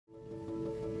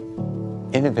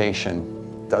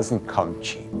Innovation doesn't come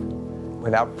cheap.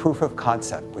 Without proof of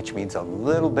concept, which means a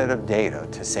little bit of data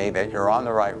to say that you're on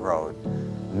the right road,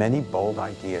 many bold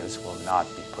ideas will not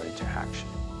be put into action.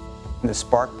 The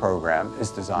SPARK program is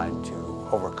designed to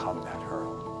overcome that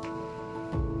hurdle.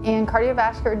 In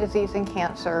cardiovascular disease and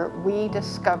cancer, we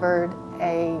discovered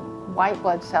a white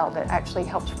blood cell that actually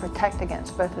helps protect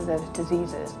against both of those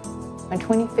diseases. In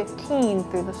 2015,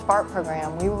 through the SPARK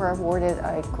program, we were awarded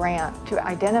a grant to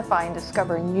identify and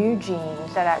discover new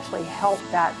genes that actually help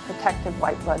that protective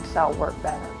white blood cell work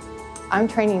better. I'm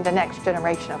training the next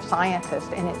generation of scientists,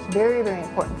 and it's very, very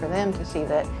important for them to see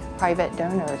that private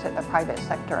donors at the private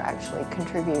sector actually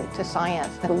contribute to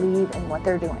science and believe in what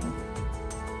they're doing.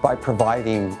 By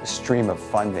providing a stream of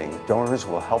funding, donors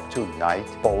will help to ignite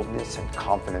boldness and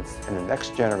confidence in the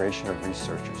next generation of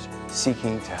researchers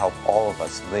seeking to help all of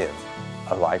us live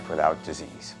a life without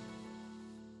disease.